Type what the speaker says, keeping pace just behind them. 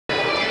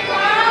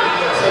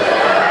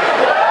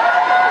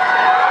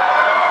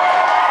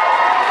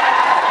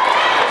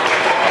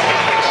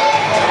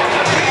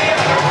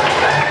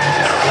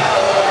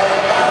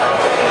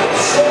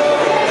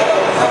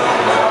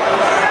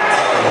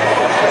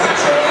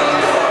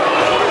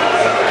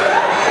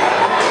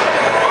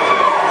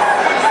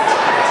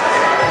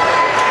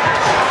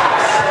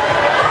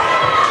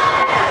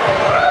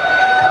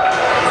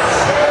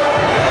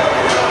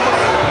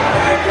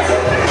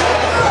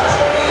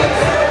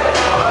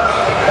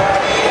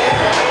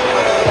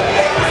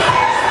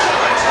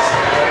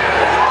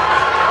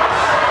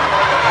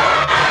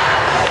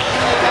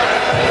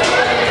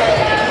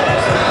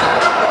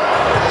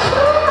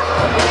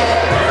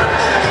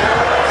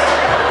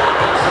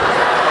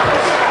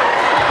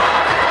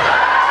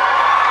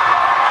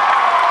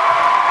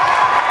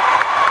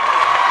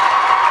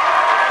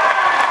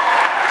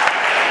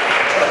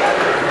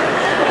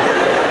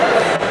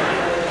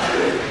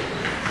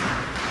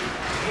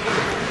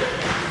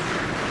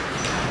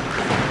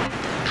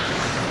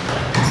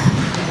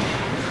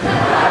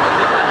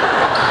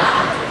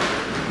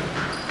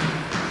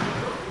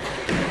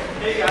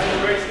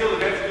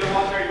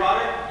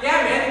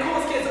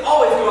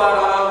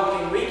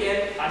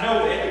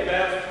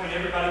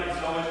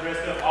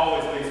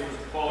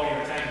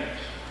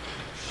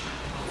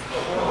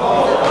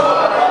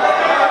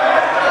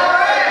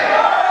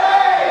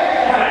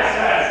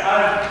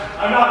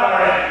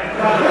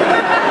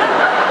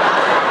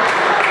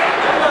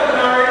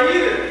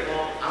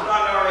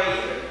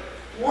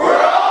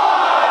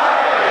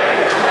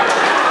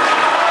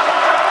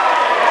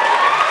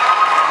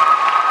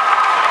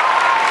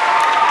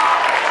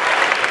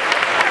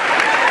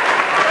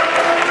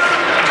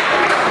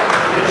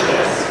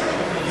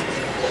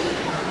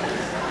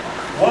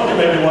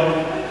everyone.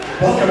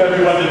 Welcome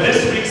everyone to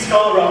this week's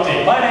Scholar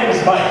Update. My name is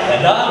Mike.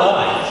 And I'm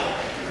Mike.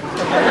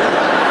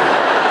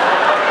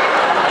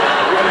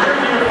 We're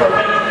here for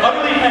an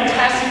utterly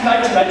fantastic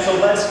night tonight, so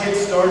let's get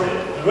started.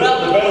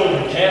 Throughout the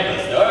Bellarmine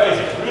campus, there are areas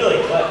that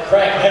really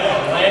crack down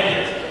on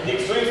Lanyards. The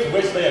extremes to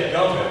which they have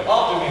gone have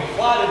often been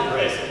quite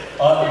impressive.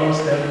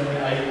 Most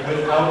definitely,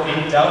 without a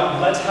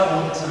doubt. Let's have a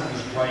look at some of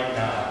these right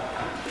now.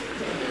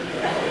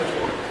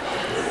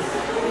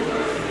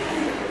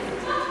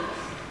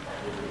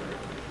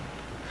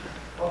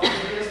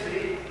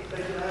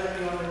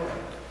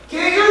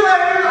 Keep your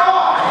letters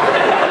on!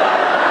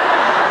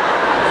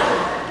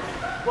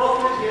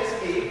 Welcome to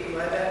GSP.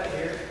 Right back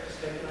here. Just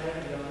take an item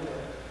and get on the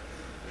way.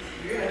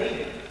 You're gonna need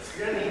it.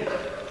 You're gonna need it.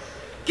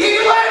 Keep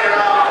your letters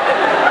on! Get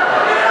it on!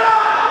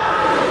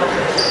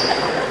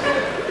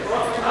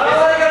 I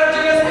got a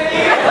GSP.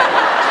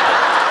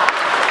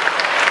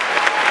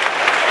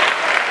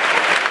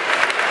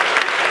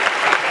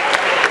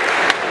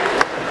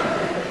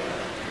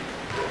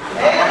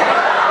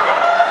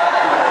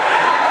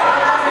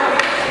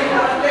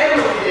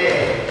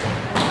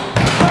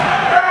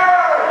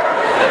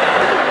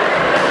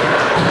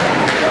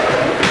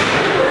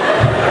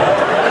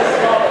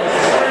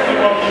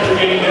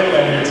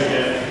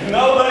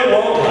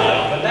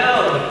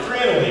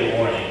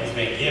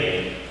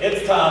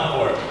 It's time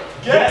for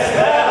Guess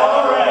That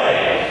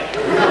Already!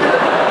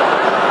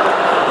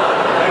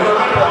 And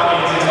remember,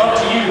 audience, it's up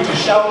to you to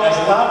shout as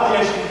loudly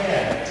as you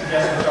can to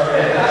guess which our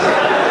it is.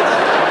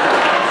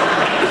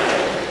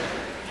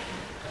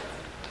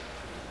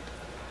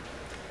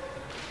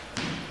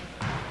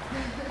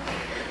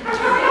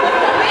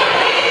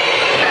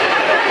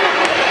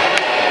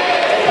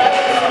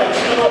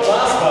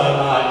 Last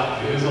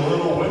night, it was a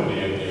little windy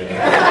in here.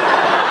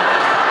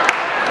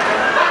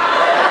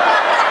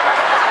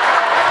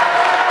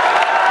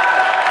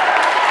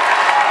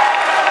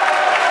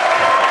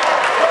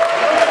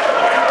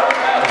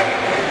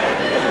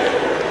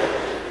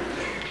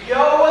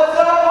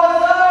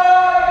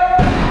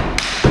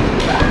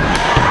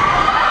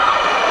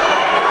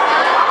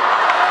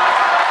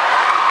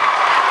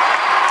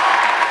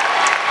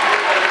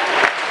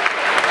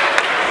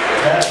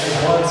 That is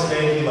one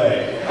spanky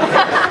leg. What's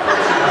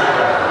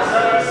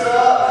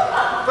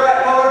up? Frat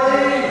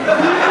party!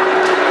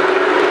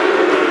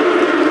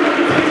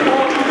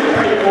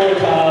 Pretty cool,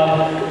 Tom.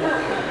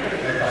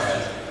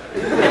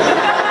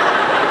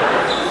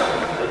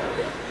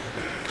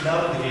 Now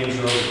that the games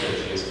are over here at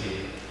GSP,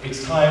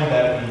 it's time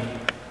that we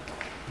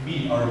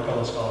meet our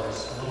fellow scholars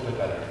a little bit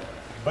better.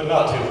 But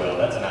not too well,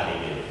 that's not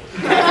easy.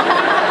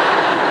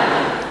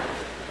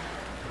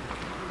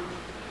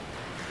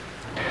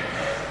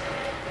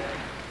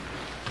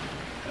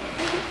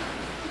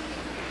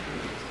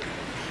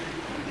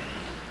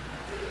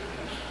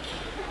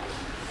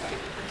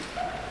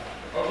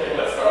 Okay,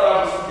 let's start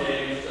out with some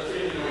games just to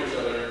get to know each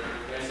other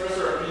and express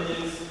our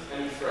opinions and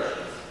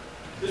expressions.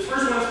 This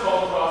first one is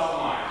called Cross the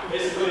Line.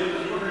 Basically, if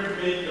you agree with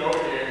me, go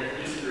over here. If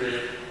you disagree,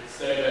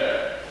 stay there.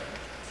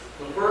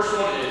 The first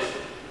one is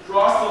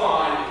cross the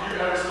line if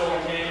you've ever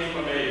stolen candy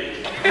from a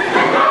baby.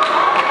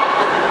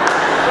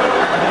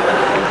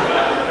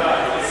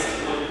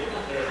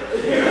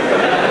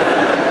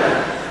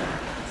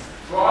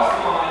 Cross the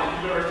line if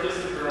you've ever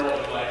kissed a girl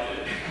and liked it.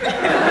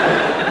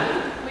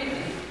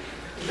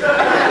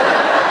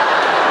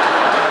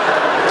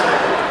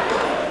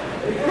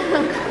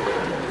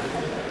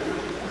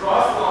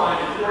 Cross the line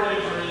if you're in a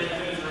dream,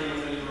 within a dream,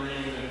 within a dream,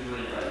 within a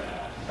dream right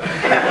now.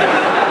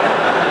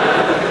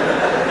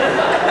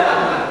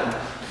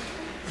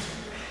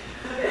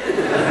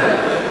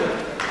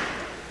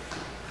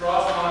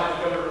 Cross the line if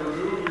you ever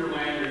remove your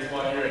lanyards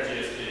while you're at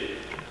GSP.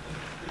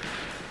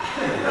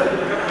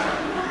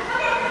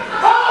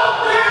 How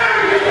dare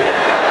you!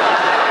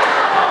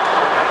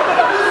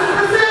 This is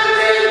the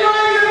 17th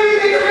night of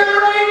eating. You're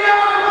gonna rain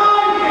down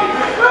on me!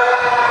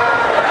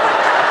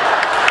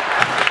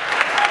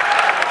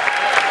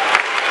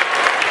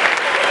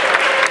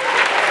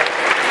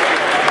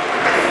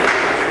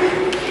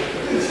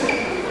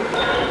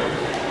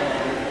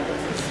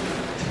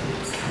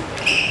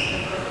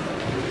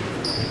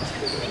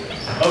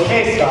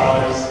 Okay,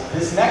 scholars,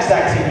 this next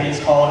activity is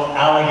called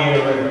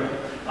Alligator River.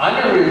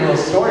 I'm going to read a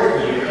little story for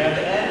you, and at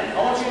the end,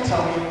 I want you to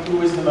tell me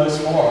who is the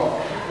most moral.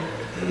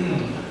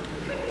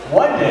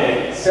 One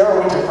day, Sarah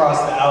went to cross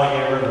the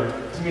Alligator River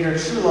to meet her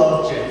true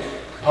love, Jim.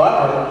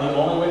 However, the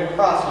only way to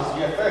cross was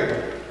via ferry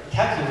boat, the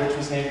captain of which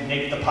was named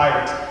Nick the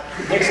Pirate.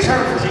 Nick's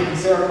term for taking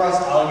Sarah across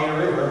the Alligator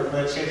River was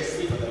that she had to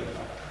sleep with him.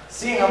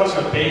 Seeing how much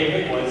of a babe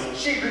Nick was,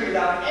 she agreed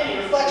without any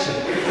reflection.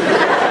 Nick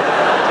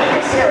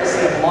and Sarah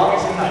stayed up long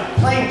into the night,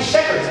 playing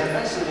checkers, and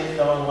eventually they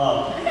fell in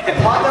love.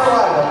 Upon their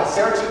arrival,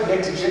 Sarah took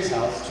Nick to Jim's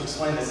house to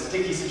explain the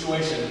sticky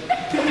situation.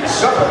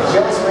 Struck with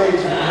jealous rage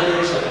and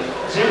humiliation,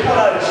 Jim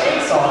pulled out a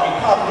chainsaw and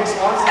cut off Nick's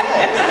arms and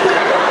legs.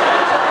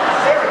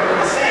 Sarah did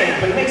the same,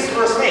 but Nick's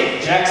first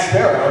mate, Jack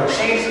Sparrow,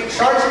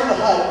 charged into the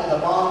hut with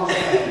a bomb in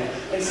his hand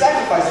and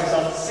sacrificed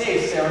himself to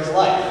save Sarah's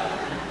life.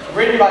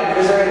 Ridden by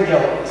misery and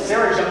guilt,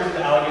 Sarah jumped into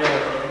the alligator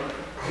river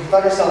and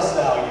fled herself to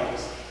the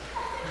alligators.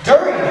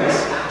 During this,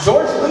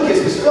 George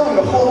Lucas was filming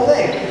the whole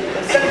thing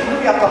and sent the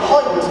movie out to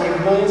Hollywood to make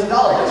millions of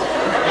dollars.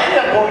 He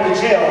ended up going to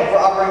jail for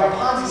operating a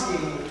Ponzi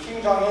scheme with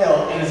Kim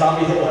Jong-il and a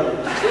zombie Hitler.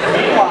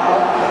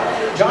 Meanwhile,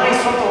 Johnny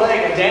swept the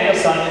leg of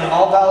Danielson in the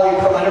All-Valley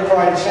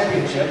Underprovided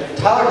Championship.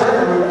 Tyler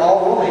Durden wrote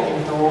all rulemaking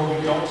with the rule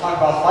You Don't Talk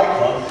About Fight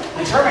Club.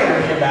 The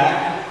Terminator came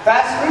back.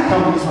 Fast food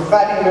companies were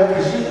fattening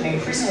America's youth and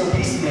increasing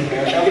obesity in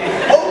America.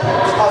 OPEC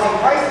was causing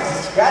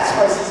gas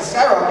prices to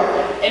skyrocket,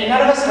 and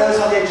none of us knows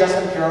how the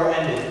Adjustment Bureau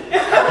ended.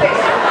 Okay,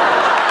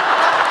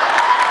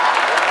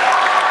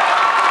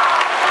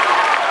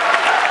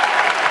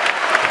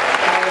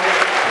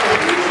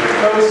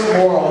 so who's the most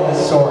moral in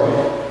this story?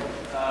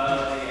 The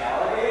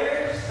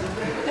alligators?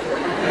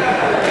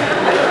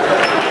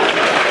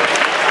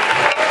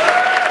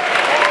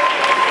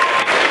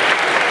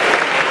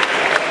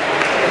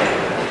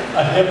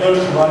 A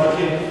Hitler's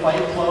eradicated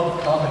Fight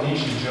Club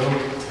combination joke.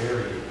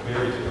 Very,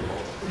 very difficult.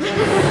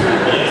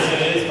 Yes,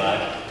 it is,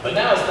 Mike. But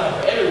now it's time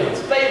for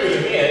everyone's favorite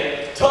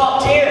event,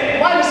 Top 10.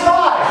 -5!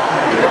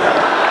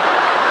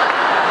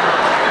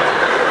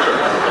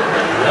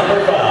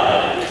 Number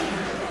 5.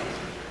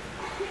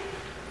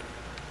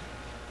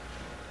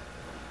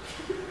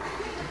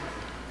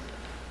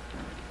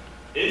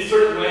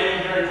 Insert lame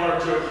Harry Potter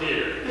joke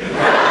here.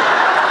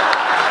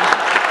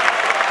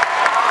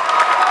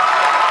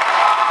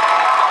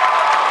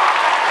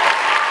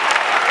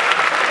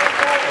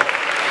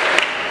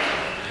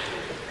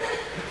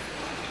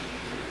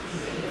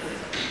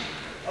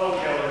 Oh,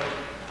 Keller,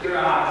 your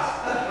eyes.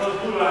 Those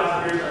blue eyes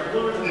of yours are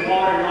bluer than the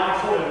water in my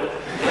toilet.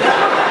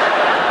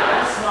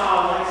 Your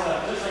smile lights up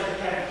just like the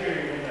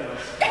cafeteria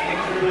windows.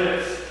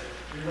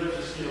 Your lips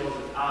are still as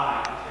an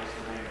eye that takes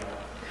the rainbow.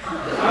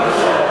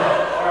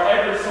 Our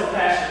ever so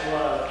passionate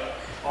love,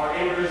 our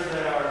embers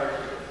that are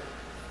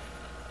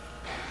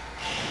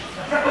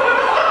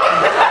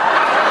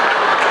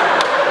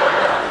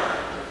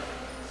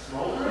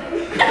smoldering.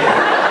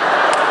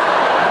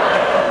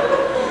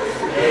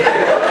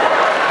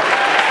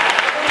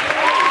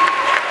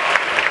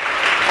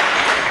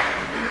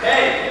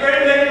 Hey, you ready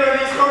to make one of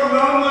these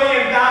hormonally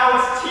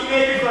imbalanced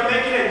teenagers by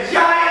making a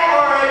giant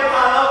RA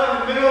pile up in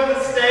the middle of the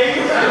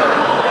stage?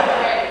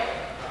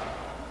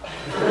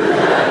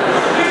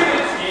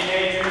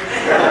 Teenagers.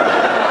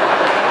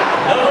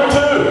 Number 2.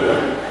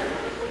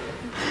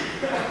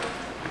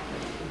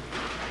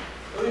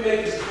 Let me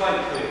make this quite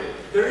clear.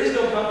 There is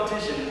no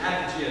competition at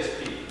the GSP.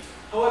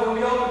 However, we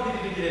all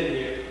competed to get in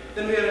here.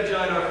 Then we had a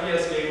giant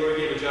RPS game where we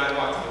gave a giant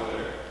walk to the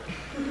winner.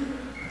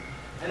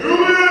 And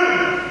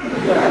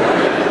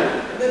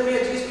then we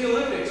had GSP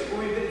Olympics where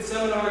we pitted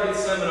seminar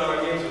against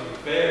seminar games of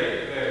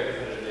very, very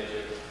competitive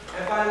nature.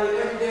 And finally,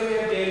 every day we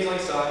have games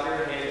like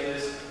soccer,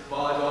 handles,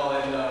 volleyball,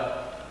 and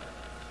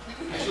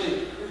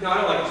actually, no, I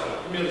don't like this one.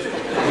 Give me this one.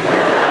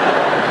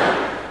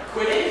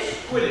 Quidditch?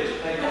 Quidditch.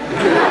 Thank you.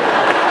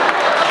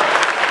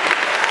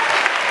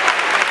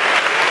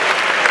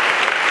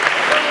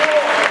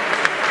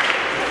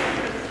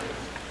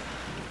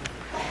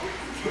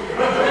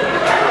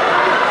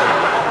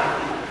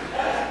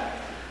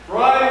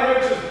 Brian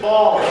Rich's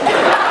ball.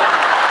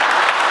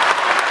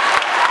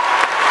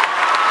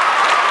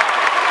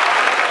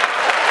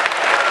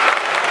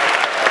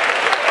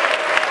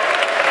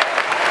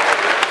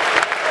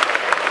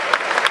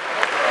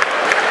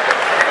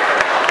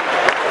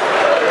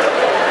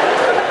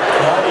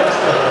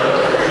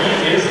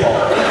 He is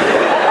bald.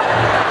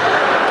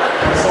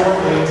 So are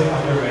millions of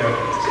other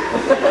Americans.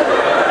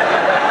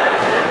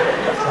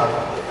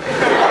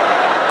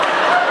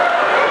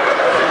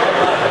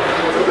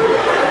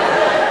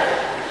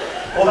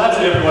 Well, that's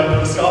it, everyone, for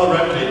the Scholar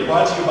Remedy,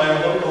 brought to you by our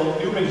local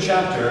Newman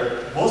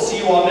chapter. We'll see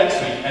you all next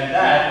week, and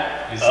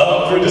that is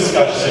Up for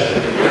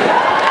discussion.